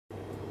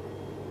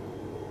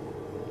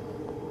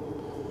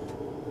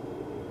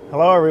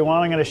Hello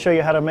everyone, I'm going to show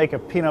you how to make a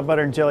peanut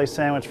butter and jelly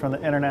sandwich from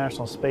the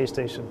International Space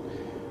Station.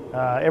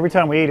 Every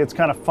time we eat it's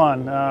kind of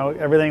fun.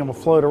 Everything will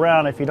float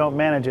around if you don't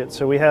manage it.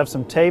 So we have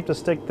some tape to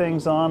stick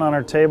things on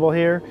our table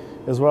here,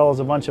 as well as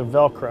a bunch of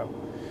Velcro.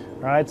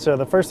 Alright, so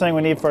the first thing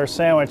we need for our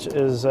sandwich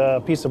is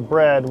a piece of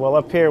bread. Well,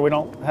 up here we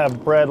don't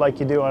have bread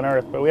like you do on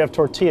Earth, but we have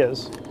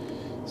tortillas.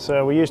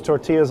 So we use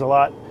tortillas a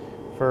lot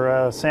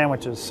for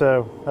sandwiches.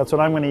 So that's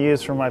what I'm going to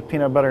use for my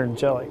peanut butter and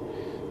jelly.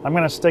 I'm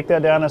going to stick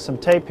that down to some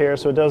tape here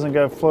so it doesn't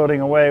go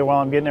floating away while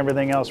I'm getting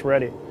everything else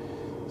ready.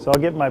 So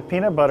I'll get my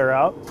peanut butter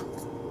out,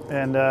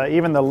 and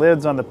even the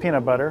lids on the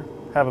peanut butter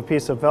have a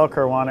piece of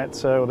Velcro on it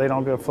so they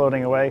don't go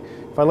floating away.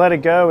 If I let it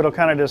go, it'll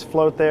kind of just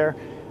float there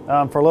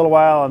for a little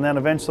while, and then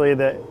eventually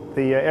the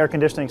air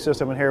conditioning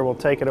system in here will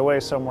take it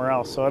away somewhere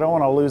else. So I don't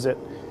want to lose it,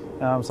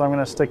 so I'm going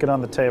to stick it on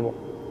the table.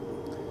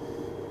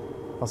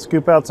 I'll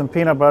scoop out some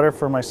peanut butter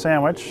for my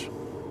sandwich.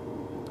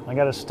 I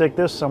got to stick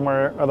this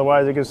somewhere,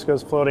 otherwise it just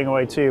goes floating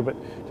away too. But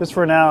just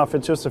for now, if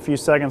it's just a few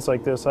seconds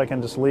like this, I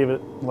can just leave it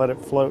and let it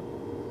float.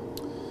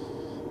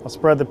 I'll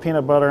spread the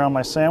peanut butter on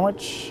my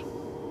sandwich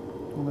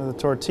into the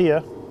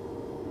tortilla.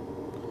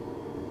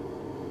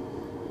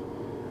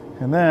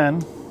 And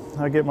then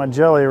I'll get my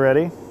jelly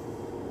ready.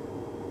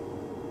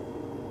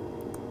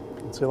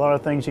 See, a lot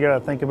of things you got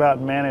to think about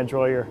and manage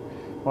while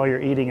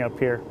you're eating up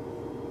here.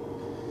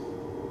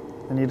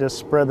 And you just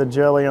spread the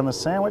jelly on the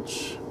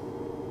sandwich.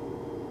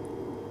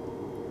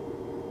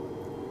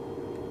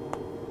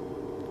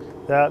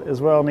 That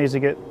as well needs to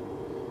get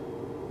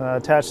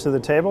attached to the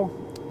table.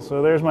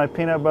 So there's my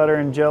peanut butter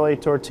and jelly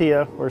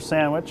tortilla or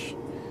sandwich.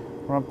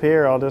 From up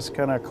here I'll just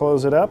kind of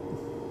close it up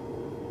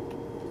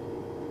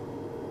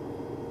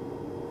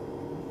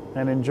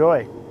and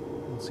enjoy.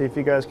 See if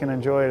you guys can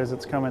enjoy it as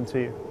it's coming to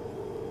you.